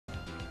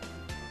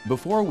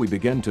Before we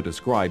begin to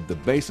describe the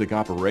basic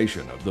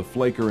operation of the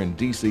Flaker and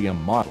DCM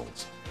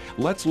models,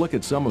 let's look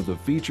at some of the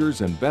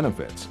features and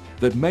benefits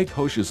that make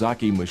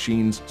Hoshizaki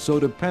machines so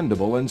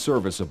dependable and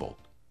serviceable.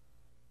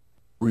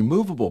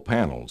 Removable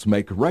panels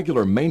make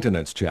regular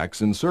maintenance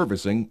checks and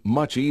servicing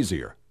much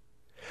easier.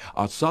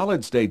 A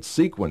solid-state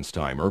sequence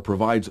timer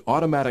provides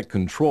automatic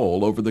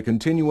control over the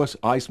continuous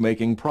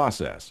ice-making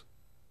process.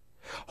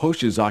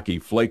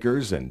 Hoshizaki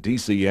Flakers and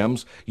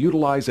DCMs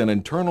utilize an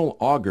internal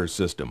auger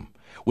system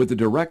with a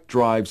direct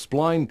drive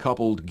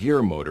spline-coupled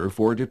gear motor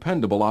for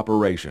dependable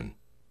operation.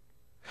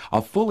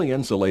 A fully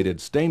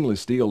insulated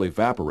stainless steel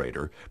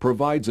evaporator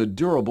provides a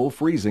durable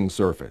freezing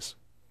surface.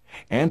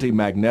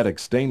 Anti-magnetic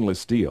stainless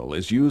steel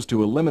is used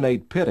to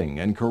eliminate pitting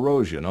and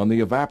corrosion on the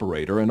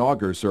evaporator and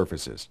auger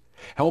surfaces,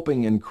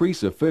 helping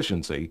increase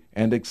efficiency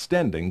and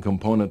extending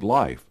component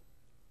life.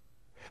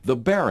 The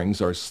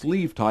bearings are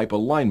sleeve-type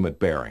alignment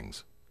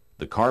bearings.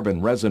 The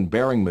carbon resin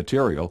bearing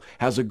material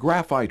has a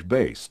graphite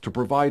base to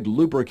provide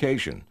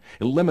lubrication,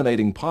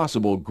 eliminating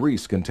possible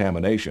grease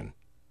contamination.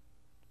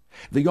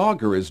 The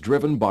auger is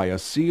driven by a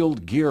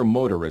sealed gear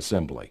motor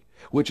assembly,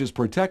 which is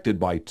protected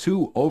by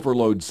two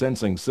overload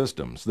sensing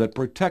systems that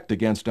protect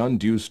against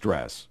undue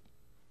stress.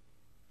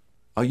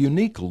 A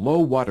unique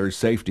low-water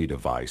safety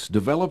device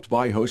developed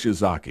by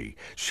Hoshizaki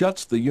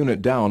shuts the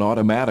unit down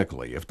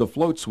automatically if the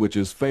float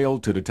switches fail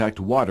to detect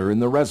water in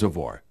the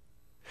reservoir.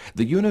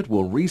 The unit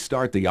will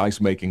restart the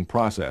ice-making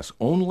process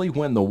only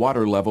when the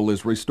water level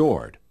is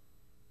restored.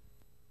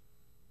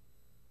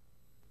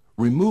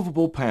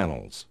 Removable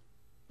panels,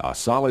 a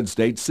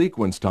solid-state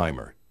sequence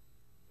timer,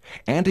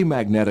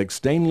 anti-magnetic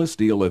stainless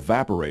steel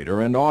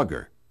evaporator and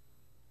auger,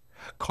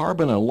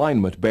 carbon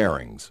alignment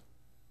bearings,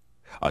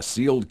 a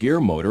sealed gear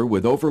motor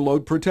with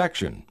overload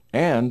protection,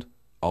 and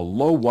a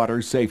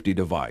low-water safety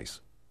device.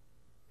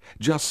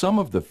 Just some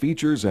of the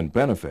features and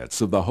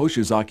benefits of the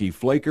Hoshizaki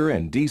Flaker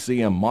and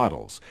DCM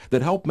models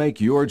that help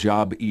make your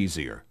job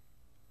easier.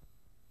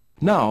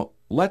 Now,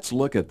 let's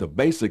look at the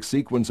basic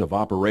sequence of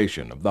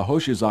operation of the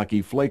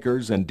Hoshizaki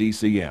Flakers and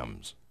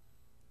DCMs.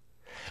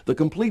 The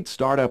complete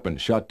startup and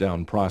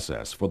shutdown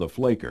process for the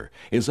Flaker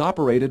is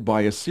operated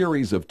by a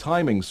series of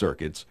timing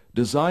circuits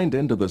designed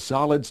into the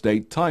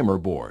solid-state timer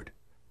board.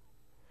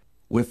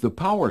 With the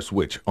power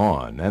switch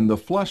on and the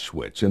flush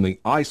switch in the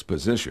ice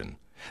position,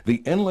 the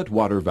inlet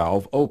water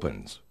valve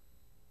opens,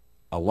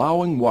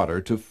 allowing water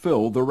to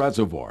fill the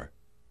reservoir.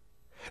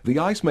 The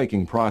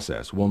ice-making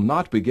process will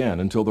not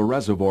begin until the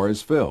reservoir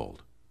is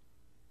filled.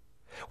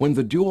 When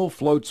the dual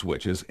float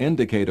switches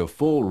indicate a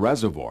full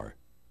reservoir,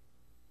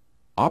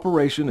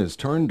 operation is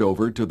turned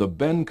over to the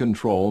bend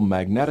control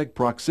magnetic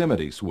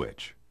proximity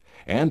switch,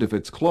 and if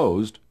it's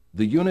closed,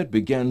 the unit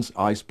begins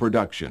ice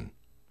production.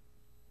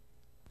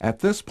 At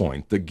this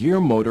point, the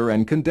gear motor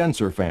and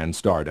condenser fan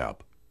start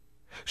up.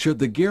 Should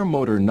the gear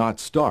motor not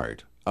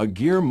start, a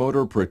gear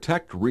motor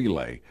protect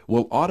relay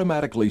will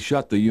automatically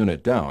shut the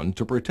unit down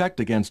to protect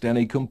against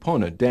any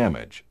component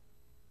damage.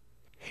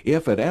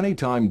 If at any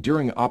time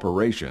during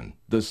operation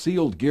the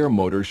sealed gear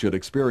motor should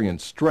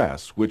experience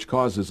stress which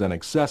causes an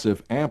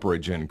excessive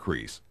amperage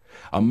increase,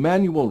 a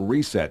manual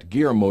reset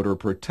gear motor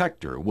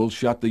protector will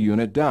shut the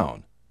unit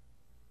down.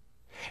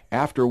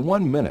 After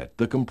 1 minute,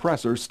 the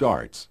compressor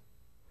starts.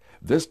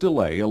 This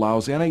delay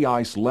allows any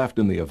ice left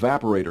in the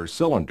evaporator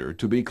cylinder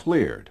to be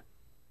cleared.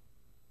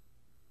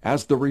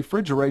 As the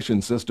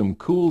refrigeration system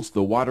cools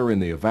the water in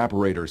the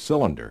evaporator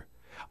cylinder,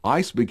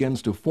 ice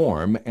begins to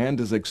form and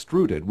is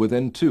extruded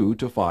within 2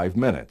 to 5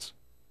 minutes.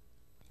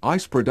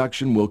 Ice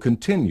production will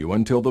continue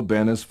until the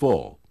bin is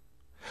full.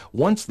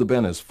 Once the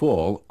bin is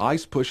full,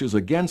 ice pushes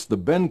against the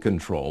bend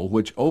control,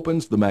 which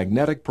opens the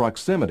magnetic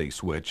proximity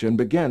switch and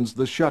begins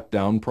the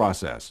shutdown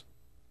process.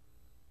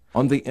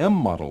 On the M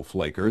model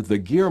Flaker, the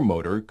gear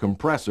motor,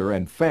 compressor,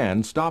 and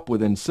fan stop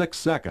within 6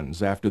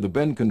 seconds after the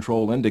bend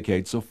control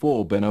indicates a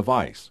full bin of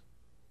ice.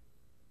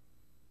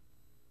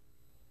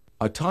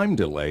 A time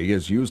delay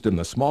is used in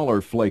the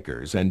smaller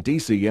Flakers and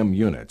DCM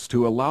units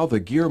to allow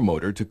the gear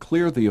motor to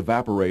clear the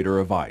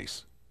evaporator of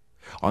ice.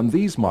 On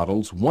these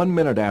models, 1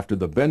 minute after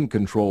the bend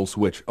control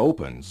switch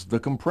opens, the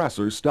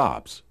compressor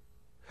stops.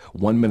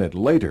 1 minute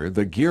later,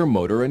 the gear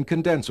motor and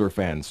condenser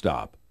fan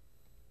stop.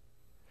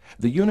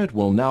 The unit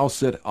will now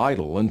sit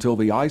idle until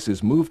the ice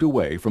is moved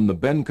away from the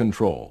bend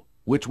control,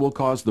 which will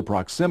cause the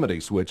proximity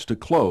switch to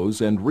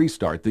close and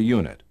restart the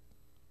unit.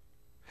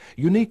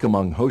 Unique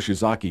among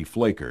Hoshizaki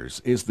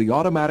Flakers is the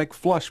automatic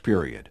flush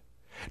period,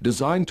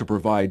 designed to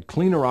provide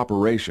cleaner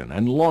operation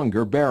and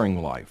longer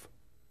bearing life.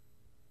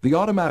 The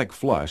automatic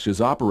flush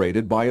is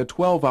operated by a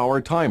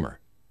 12-hour timer.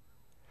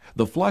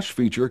 The flush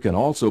feature can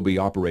also be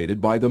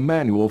operated by the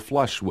manual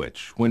flush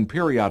switch when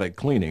periodic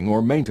cleaning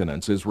or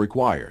maintenance is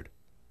required.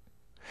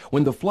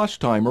 When the flush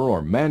timer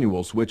or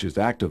manual switch is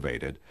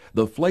activated,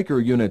 the Flaker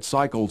unit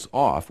cycles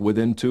off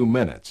within 2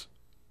 minutes.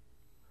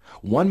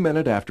 1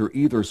 minute after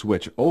either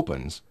switch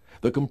opens,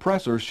 the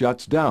compressor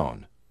shuts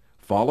down,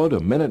 followed a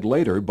minute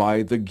later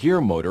by the gear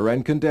motor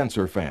and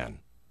condenser fan.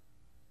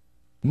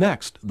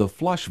 Next, the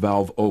flush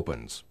valve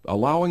opens,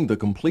 allowing the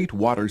complete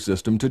water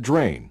system to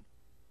drain.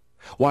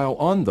 While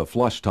on the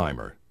flush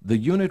timer, the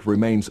unit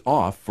remains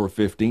off for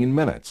 15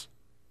 minutes.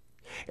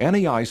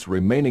 Any ice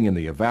remaining in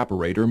the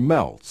evaporator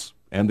melts,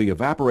 and the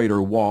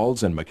evaporator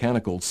walls and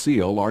mechanical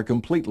seal are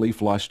completely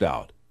flushed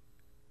out.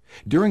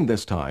 During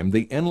this time,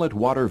 the inlet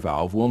water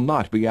valve will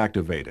not be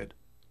activated.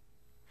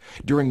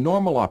 During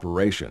normal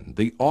operation,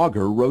 the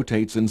auger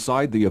rotates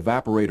inside the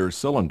evaporator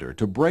cylinder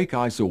to break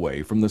ice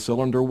away from the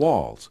cylinder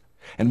walls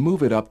and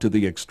move it up to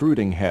the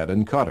extruding head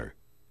and cutter.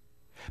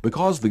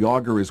 Because the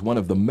auger is one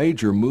of the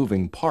major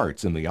moving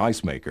parts in the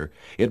ice maker,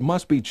 it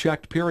must be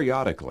checked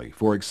periodically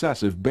for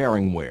excessive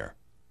bearing wear.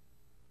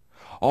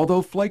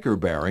 Although Flaker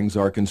bearings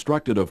are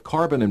constructed of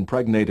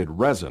carbon-impregnated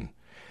resin,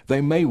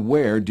 they may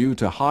wear due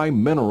to high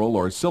mineral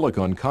or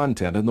silicon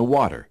content in the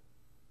water.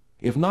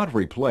 If not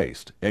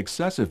replaced,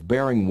 excessive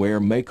bearing wear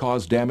may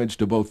cause damage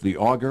to both the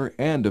auger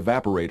and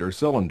evaporator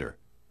cylinder.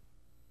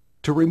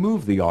 To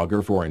remove the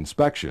auger for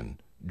inspection,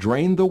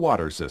 drain the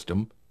water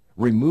system,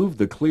 remove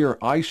the clear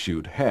ice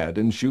chute head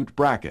and chute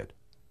bracket.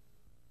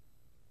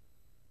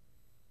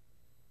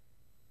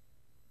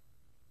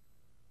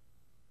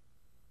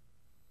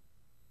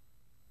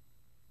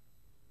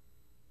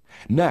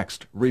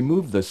 Next,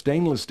 remove the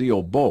stainless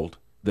steel bolt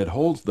that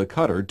holds the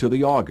cutter to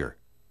the auger.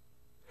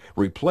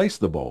 Replace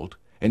the bolt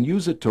and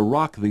use it to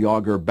rock the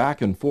auger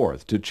back and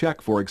forth to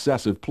check for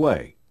excessive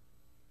play.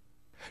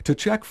 To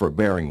check for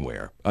bearing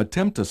wear,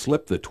 attempt to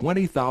slip the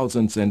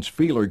 20/1000 inch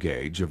feeler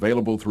gauge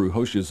available through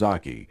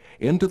Hoshizaki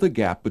into the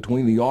gap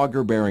between the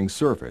auger bearing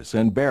surface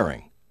and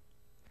bearing.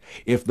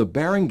 If the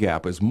bearing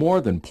gap is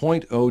more than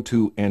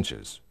 0.02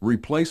 inches,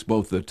 replace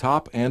both the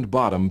top and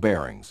bottom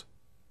bearings.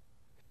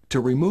 To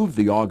remove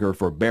the auger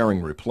for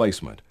bearing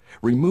replacement,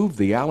 remove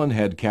the Allen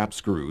head cap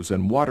screws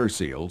and water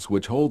seals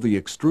which hold the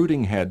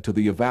extruding head to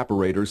the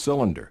evaporator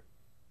cylinder.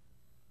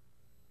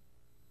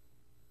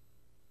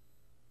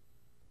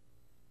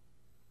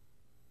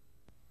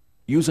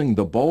 Using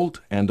the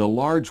bolt and a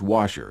large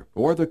washer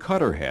or the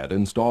cutter head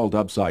installed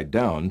upside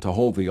down to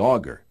hold the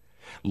auger,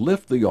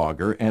 lift the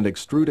auger and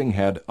extruding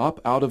head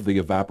up out of the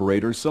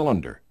evaporator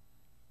cylinder.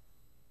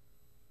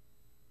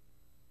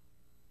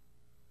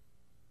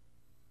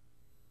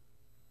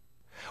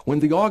 When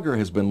the auger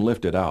has been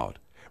lifted out,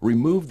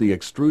 remove the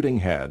extruding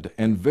head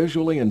and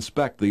visually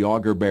inspect the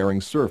auger bearing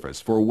surface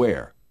for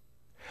wear.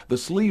 The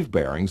sleeve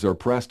bearings are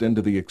pressed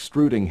into the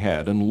extruding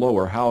head and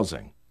lower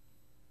housing.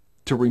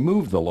 To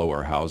remove the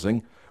lower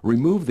housing,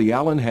 remove the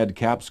Allen head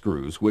cap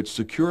screws which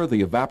secure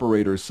the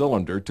evaporator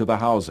cylinder to the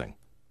housing.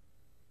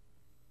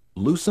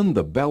 Loosen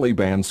the belly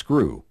band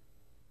screw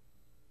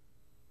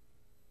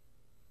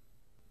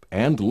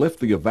and lift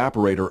the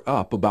evaporator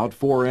up about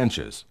 4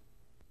 inches.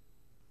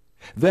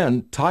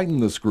 Then tighten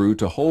the screw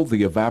to hold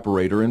the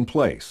evaporator in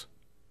place.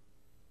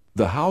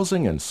 The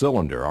housing and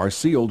cylinder are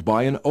sealed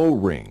by an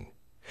O-ring.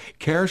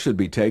 Care should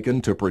be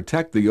taken to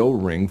protect the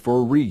O-ring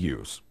for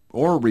reuse,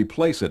 or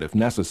replace it if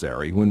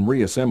necessary when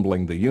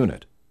reassembling the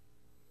unit.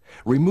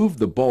 Remove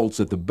the bolts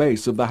at the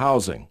base of the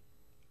housing,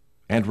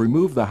 and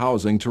remove the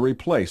housing to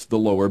replace the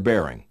lower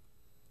bearing.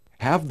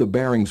 Have the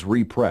bearings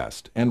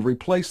repressed and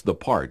replace the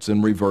parts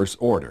in reverse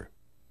order.